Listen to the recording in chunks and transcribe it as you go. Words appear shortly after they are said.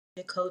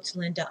Coach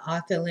Linda,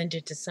 author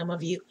Linda to some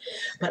of you,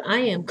 but I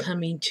am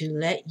coming to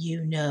let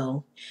you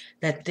know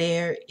that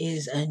there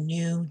is a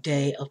new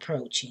day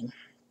approaching.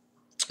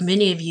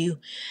 Many of you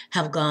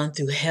have gone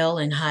through hell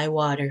and high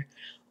water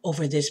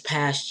over this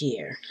past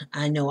year.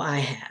 I know I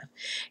have.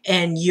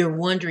 And you're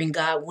wondering,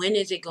 God, when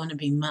is it going to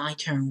be my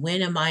turn?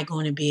 When am I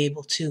going to be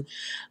able to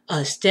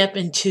step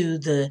into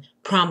the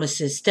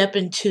promises, step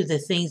into the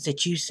things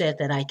that you said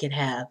that I could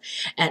have?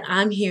 And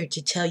I'm here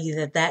to tell you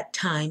that that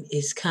time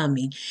is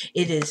coming.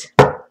 It is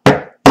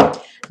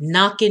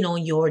knocking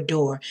on your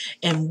door.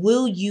 And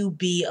will you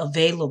be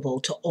available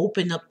to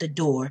open up the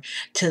door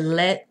to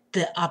let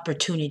the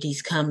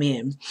opportunities come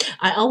in?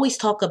 I always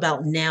talk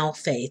about now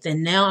faith,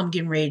 and now I'm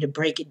getting ready to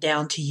break it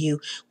down to you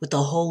with a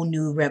whole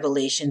new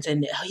revelations.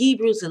 And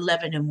Hebrews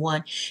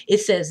 11:1, it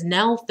says,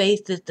 now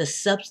faith is the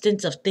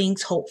substance of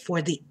things hoped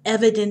for, the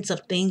evidence of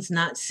things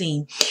not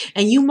seen.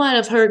 And you might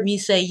have heard me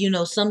say,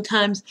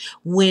 sometimes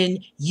when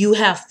you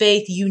have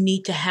faith, you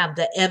need to have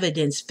the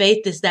evidence.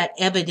 Faith is that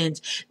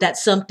evidence that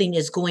something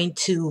is going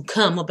to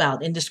come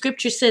about. And the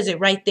scripture says it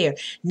right there.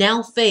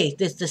 Now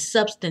faith is the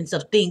substance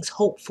of things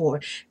hoped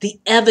for, the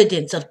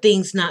evidence of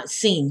things not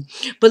seen.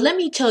 But let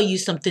me tell you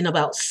something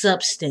about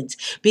substance,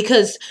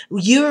 because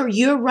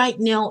you're right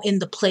now in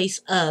the place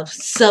of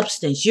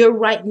substance. You're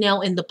right now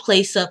in the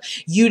place of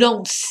you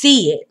don't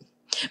see it,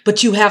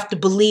 but you have to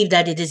believe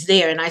that it is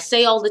there. And I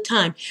say all the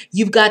time,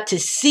 you've got to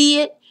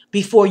see it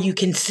before you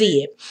can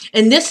see it.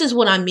 And this is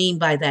what I mean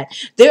by that.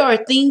 There are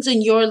things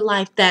in your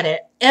life that are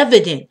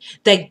evident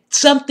that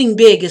something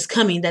big is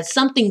coming, that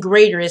something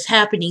greater is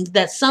happening,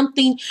 that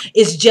something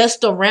is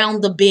just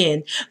around the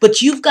bend,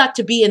 but you've got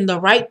to be in the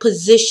right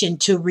position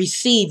to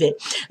receive it.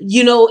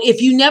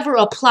 If you never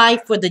apply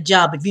for the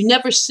job, if you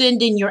never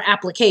send in your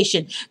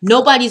application,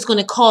 nobody's going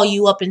to call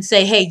you up and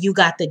say, hey, you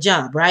got the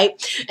job, right?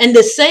 And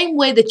the same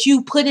way that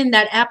you put in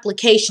that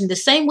application, the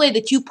same way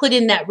that you put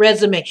in that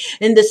resume,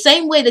 and the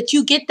same way that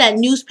you get that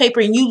newspaper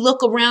and you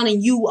look around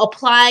and you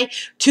apply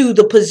to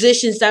the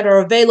positions that are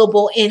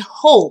available in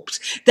hopes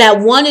that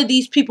one of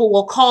these people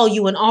will call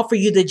you and offer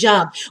you the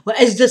job. But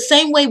it's the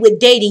same way with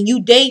dating. You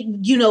date,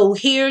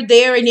 here,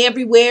 there, and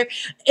everywhere,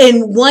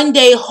 and one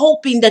day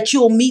hoping that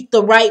you'll meet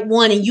the right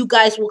one and you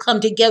guys will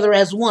come together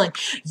as one.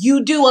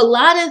 You do a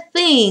lot of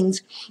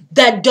things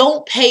that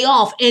don't pay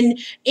off. And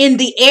in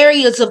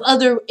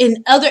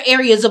other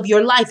areas of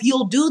your life,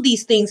 you'll do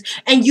these things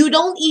and you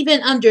don't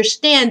even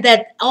understand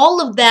that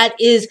all of that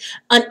is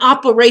an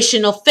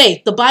operation of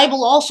faith. The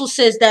Bible also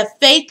says that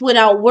faith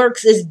without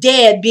works is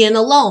dead, being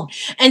alone.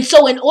 And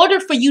so in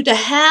order for you to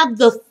have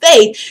the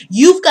faith,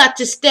 you've got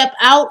to step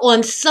out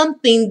on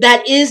something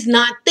that is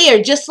not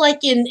there. Just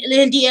like in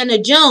Indiana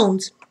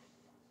Jones,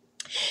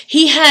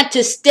 he had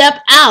to step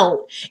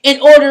out in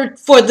order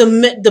for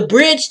the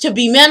bridge to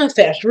be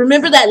manifest.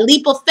 Remember that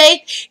leap of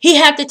faith? He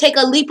had to take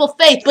a leap of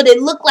faith, but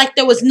it looked like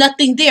there was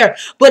nothing there.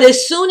 But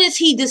as soon as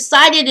he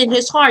decided in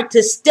his heart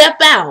to step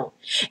out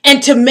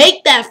and to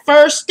make that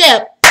first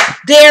step,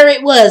 there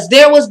it was.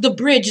 There was the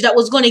bridge that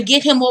was going to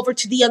get him over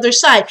to the other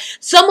side.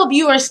 Some of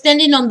you are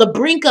standing on the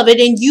brink of it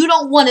and you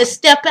don't want to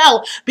step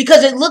out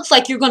because it looks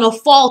like you're going to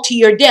fall to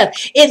your death.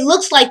 It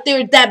looks like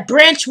that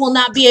branch will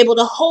not be able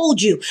to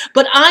hold you.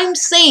 But I'm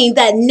saying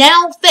that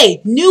now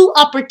faith, new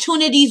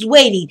opportunities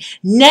waiting.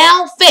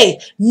 Now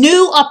faith,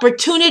 new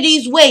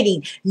opportunities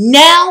waiting.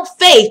 Now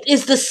faith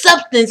is the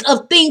substance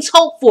of things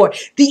hoped for,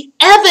 the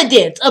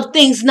evidence of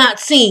things not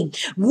seen.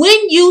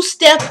 When you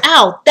step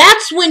out,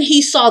 that's when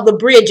he saw the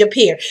bridge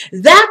appear.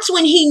 That's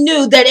when he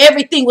knew that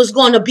everything was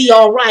going to be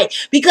all right,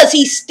 because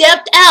he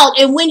stepped out,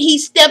 and when he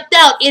stepped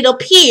out, it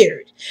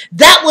appeared.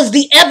 That was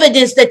the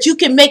evidence that you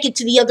can make it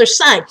to the other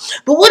side.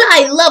 But what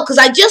I love, because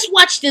I just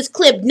watched this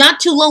clip not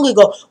too long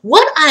ago,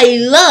 what I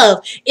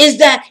love is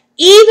that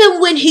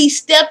even when he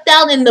stepped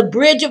out and the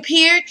bridge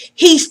appeared,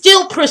 he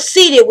still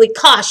proceeded with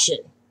caution.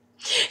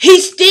 He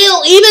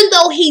still, even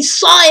though he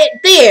saw it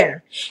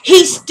there,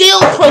 he still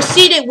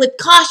proceeded with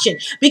caution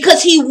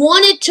because he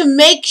wanted to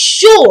make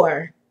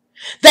sure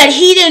that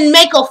he didn't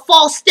make a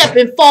false step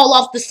and fall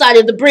off the side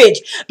of the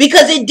bridge,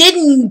 because it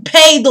didn't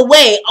pay the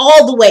way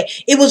all the way.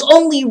 It was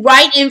only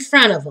right in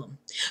front of him.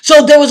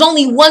 So there was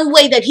only one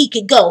way that he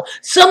could go.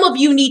 Some of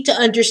you need to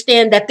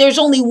understand that there's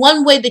only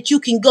one way that you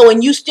can go,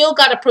 and you still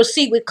got to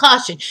proceed with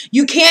caution.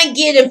 You can't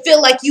get and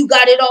feel like you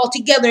got it all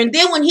together. And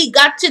then when he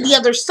got to the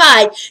other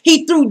side,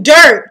 he threw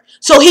dirt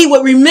so he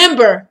would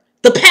remember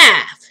the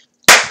path.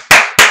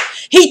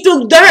 He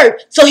threw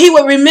dirt so he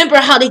would remember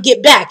how to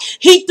get back.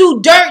 He threw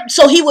dirt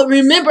so he would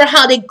remember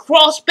how to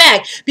cross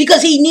back,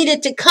 because he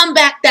needed to come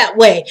back that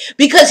way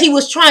because he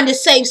was trying to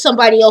save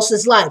somebody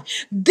else's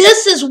life.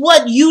 This is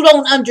what you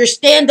don't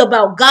understand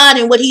about God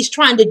and what he's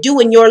trying to do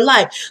in your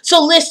life.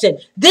 So listen,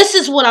 this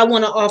is what I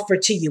want to offer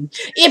to you.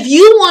 If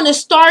you want to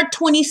start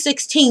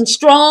 2016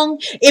 strong,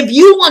 if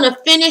you want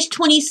to finish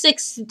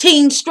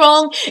 2016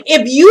 strong,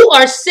 if you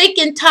are sick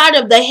and tired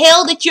of the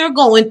hell that you're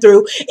going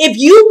through, if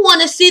you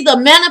want to see the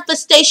manifestation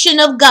manifestation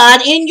of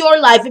God in your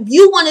life, if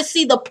you want to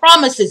see the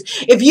promises,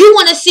 if you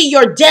want to see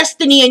your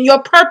destiny and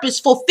your purpose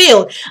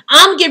fulfilled,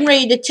 I'm getting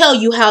ready to tell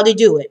you how to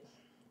do it.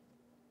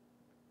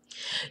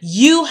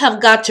 You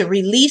have got to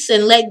release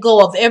and let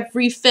go of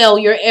every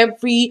failure,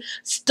 every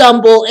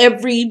stumble,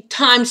 every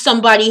time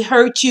somebody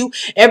hurt you,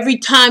 every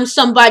time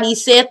somebody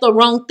said the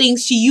wrong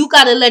things to you. You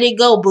got to let it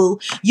go, boo.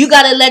 You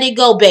got to let it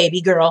go,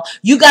 baby girl.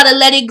 You got to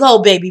let it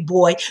go, baby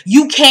boy.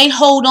 You can't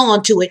hold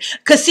on to it.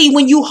 Because see,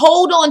 when you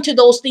hold on to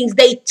those things,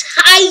 they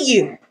tie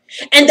you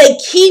and they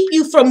keep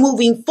you from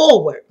moving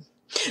forward.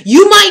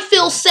 You might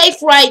feel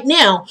safe right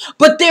now,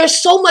 but there's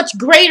so much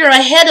greater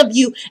ahead of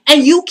you,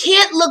 and you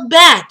can't look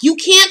back. You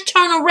can't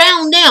turn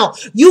around now.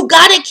 You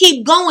got to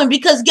keep going,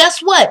 because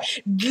guess what?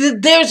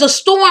 There's a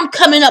storm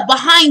coming up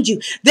behind you.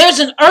 There's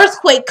an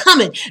earthquake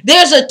coming.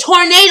 There's a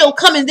tornado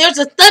coming. There's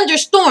a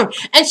thunderstorm.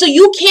 And so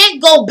you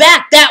can't go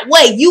back that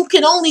way. You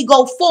can only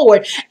go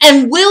forward.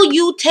 And will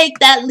you take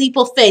that leap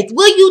of faith?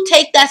 Will you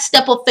take that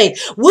step of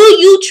faith? Will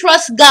you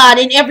trust God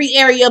in every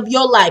area of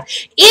your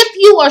life? If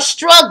you are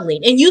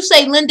struggling and you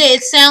say, Linda,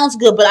 it sounds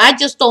good, but I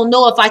just don't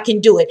know if I can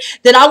do it,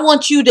 then I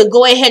want you to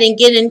go ahead and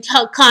get in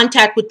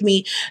contact with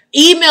me.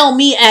 Email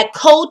me at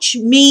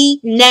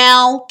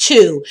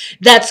coachmenow2.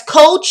 That's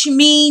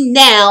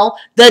coachmenow,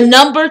 the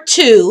number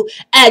 2,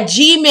 at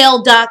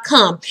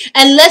gmail.com.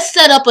 And let's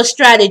set up a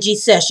strategy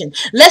session.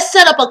 Let's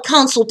set up a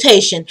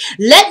consultation.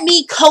 Let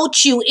me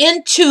coach you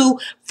into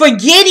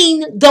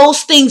forgetting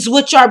those things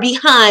which are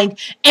behind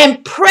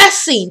and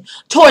pressing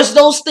towards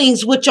those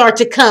things which are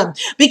to come.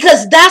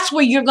 Because that's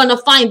where you're going to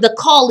find the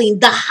calling,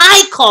 the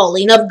high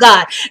calling of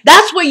God.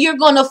 That's where you're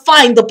going to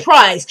find the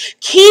prize.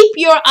 Keep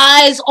your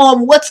eyes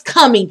on what's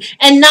coming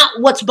and not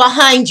what's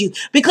behind you.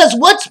 Because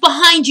what's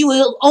behind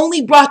you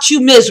only brought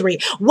you misery.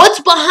 What's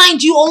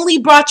behind you only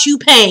brought you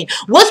pain.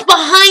 What's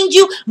behind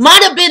you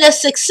might have been a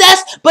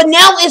success, but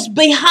now it's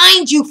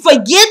behind you.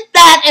 Forget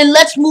that and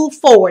let's move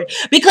forward.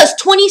 Because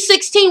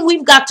 2016,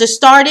 we've got to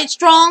start it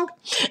strong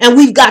and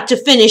we've got to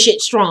finish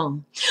it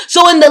strong.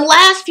 So in the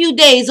last few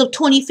days of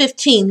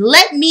 2015,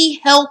 let me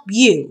help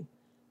you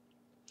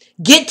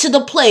get to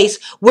the place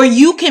where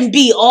you can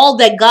be all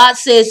that God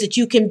says that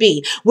you can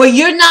be, where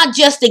you're not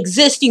just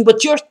existing,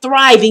 but you're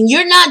thriving.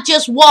 You're not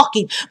just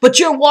walking, but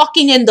you're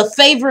walking in the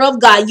favor of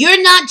God.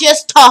 You're not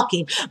just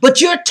talking, but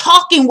you're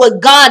talking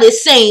what God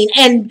is saying.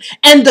 And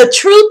the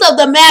truth of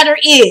the matter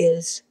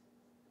is,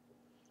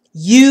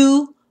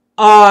 you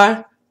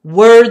are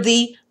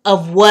worthy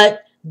of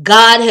what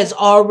God has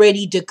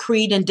already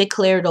decreed and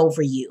declared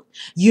over you.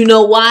 You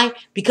know why?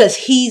 Because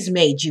He's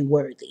made you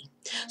worthy.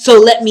 So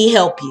let me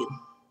help you.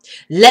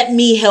 Let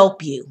me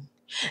help you.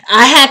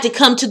 I had to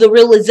come to the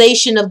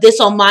realization of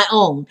this on my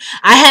own.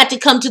 I had to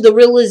come to the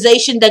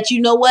realization that, you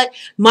know what?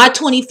 My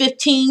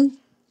 2015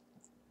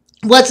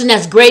 wasn't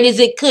as great as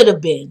it could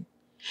have been.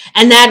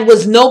 And that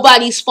was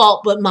nobody's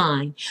fault but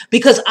mine,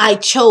 because I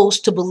chose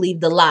to believe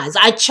the lies.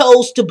 I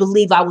chose to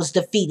believe I was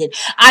defeated.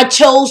 I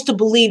chose to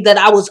believe that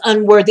I was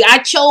unworthy. I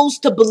chose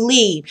to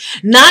believe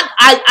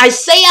I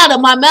say out of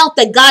my mouth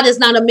that God is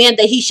not a man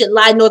that He should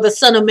lie, nor the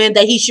son of man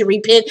that He should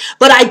repent.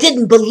 But I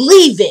didn't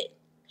believe it.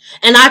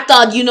 And I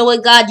thought, you know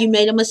what, God, you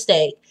made a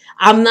mistake.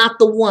 I'm not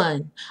the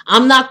one.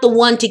 I'm not the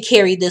one to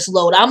carry this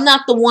load. I'm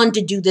not the one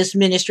to do this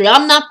ministry.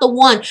 I'm not the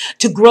one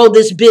to grow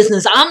this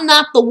business. I'm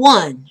not the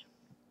one.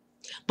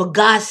 But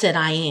God said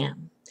I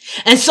am.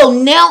 And so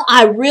now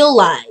I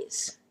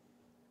realize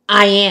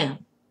I am.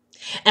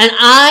 And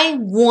I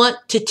want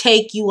to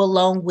take you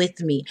along with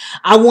me.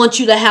 I want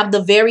you to have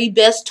the very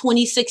best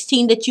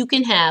 2016 that you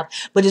can have,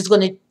 but it's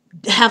going to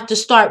have to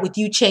start with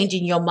you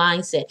changing your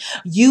mindset.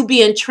 You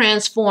being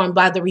transformed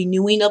by the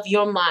renewing of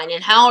your mind.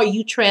 And how are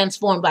you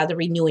transformed by the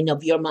renewing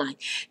of your mind?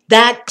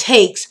 That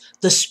takes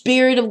the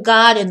Spirit of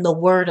God and the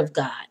Word of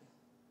God.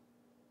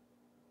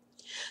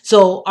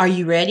 So are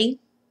you ready?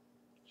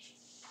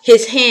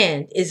 His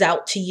hand is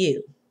out to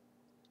you.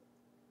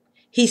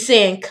 He's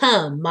saying,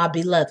 come, my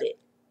beloved.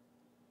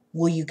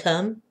 Will you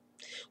come?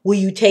 Will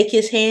you take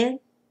His hand?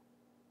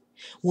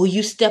 Will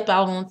you step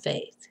out on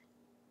faith?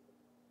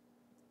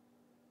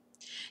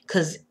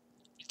 Because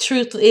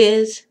truth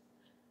is,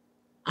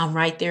 I'm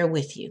right there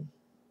with you.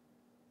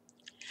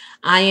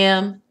 I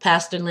am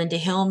Pastor Linda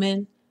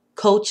Hillman,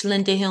 Coach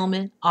Linda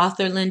Hillman,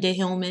 author Linda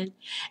Hillman.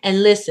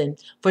 And listen,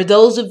 for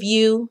those of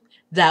you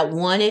that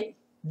want it,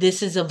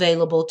 this is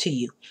available to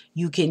you.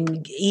 You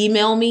can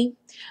email me.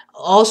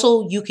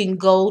 Also, you can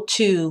go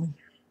to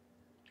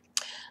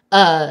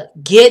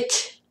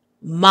get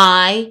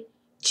my,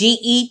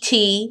 get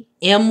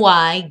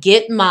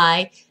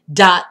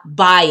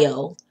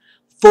my.bio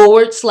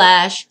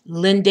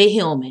 /Linda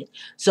Hillman.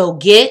 So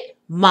get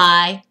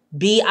my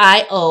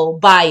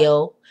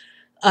bio,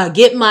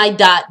 get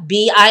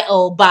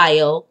my.bio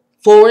bio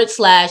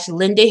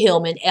 /Linda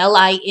Hillman,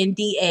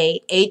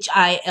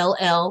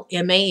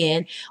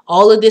 LINDAHILLMAN.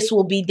 All of this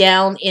will be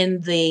down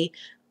in the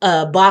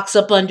box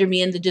up under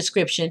me in the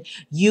description.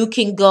 You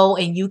can go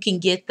and you can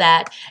get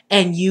that,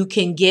 and you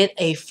can get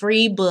a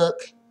free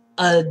book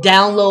a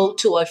download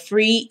to a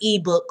free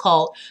ebook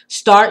called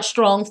Start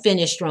Strong,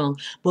 Finish Strong.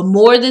 But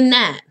more than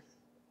that,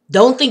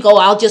 don't think, oh,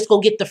 I'll just go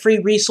get the free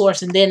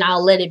resource and then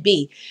I'll let it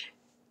be.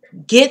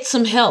 Get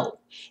some help.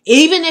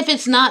 Even if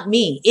it's not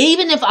me,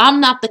 even if I'm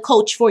not the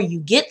coach for you,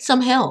 get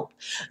some help.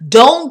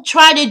 Don't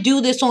try to do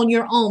this on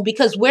your own,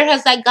 because where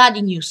has that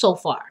gotten you so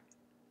far?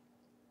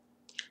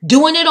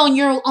 Doing it on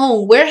your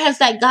own, where has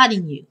that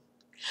gotten you?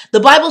 The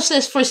Bible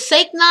says,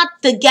 forsake not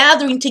the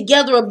gathering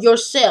together of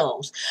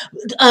yourselves,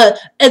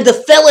 and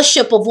the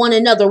fellowship of one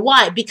another.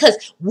 Why?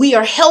 Because we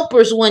are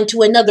helpers one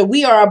to another.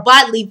 We are a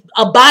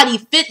body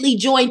fitly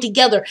joined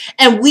together,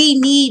 and we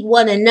need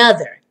one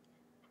another.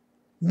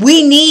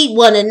 We need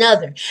one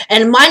another.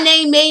 And my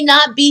name may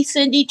not be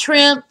Cindy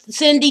Trim.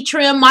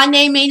 My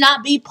name may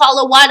not be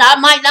Paula White. I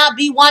might not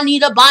be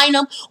Juanita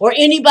Bynum or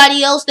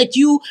anybody else that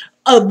you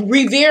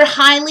revere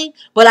highly.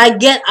 But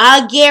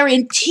I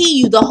guarantee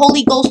you, the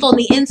Holy Ghost on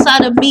the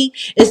inside of me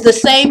is the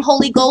same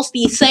Holy Ghost.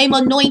 The same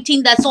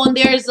anointing that's on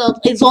there is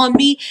on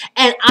me.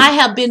 And I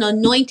have been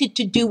anointed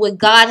to do what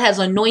God has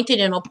anointed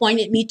and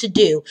appointed me to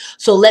do.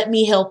 So let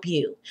me help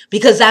you,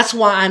 because that's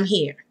why I'm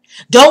here.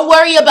 Don't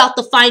worry about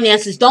the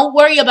finances. Don't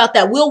worry about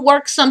that. We'll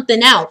work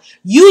something out.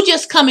 You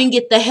just come and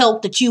get the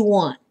help that you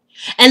want.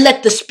 And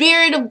let the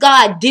Spirit of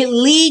God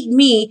lead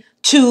me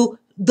to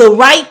the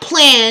right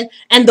plan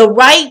and the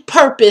right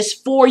purpose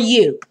for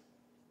you.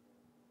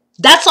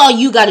 That's all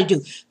you got to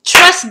do.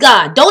 Trust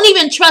God. Don't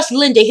even trust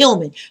Linda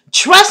Hillman.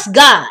 Trust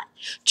God.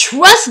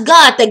 Trust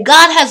God that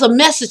God has a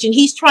message and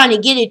He's trying to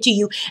get it to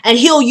you. And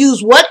He'll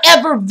use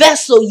whatever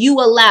vessel you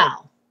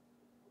allow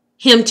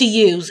Him to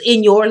use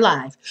in your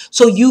life,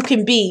 so you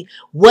can be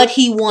what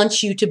He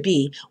wants you to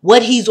be,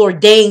 what He's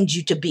ordained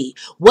you to be,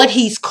 what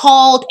He's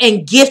called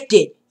and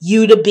gifted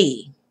you to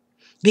be.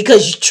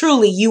 Because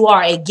truly you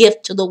are a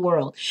gift to the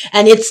world,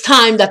 and it's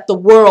time that the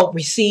world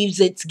receives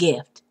its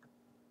gift.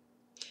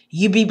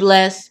 You be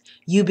blessed.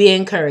 You be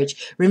encouraged.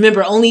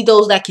 Remember, only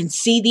those that can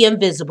see the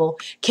invisible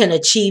can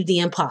achieve the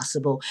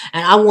impossible.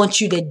 And I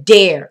want you to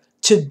dare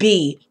to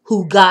be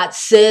who God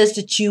says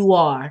that you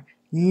are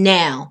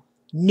now.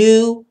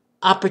 New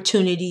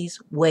opportunities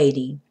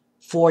waiting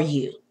for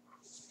you.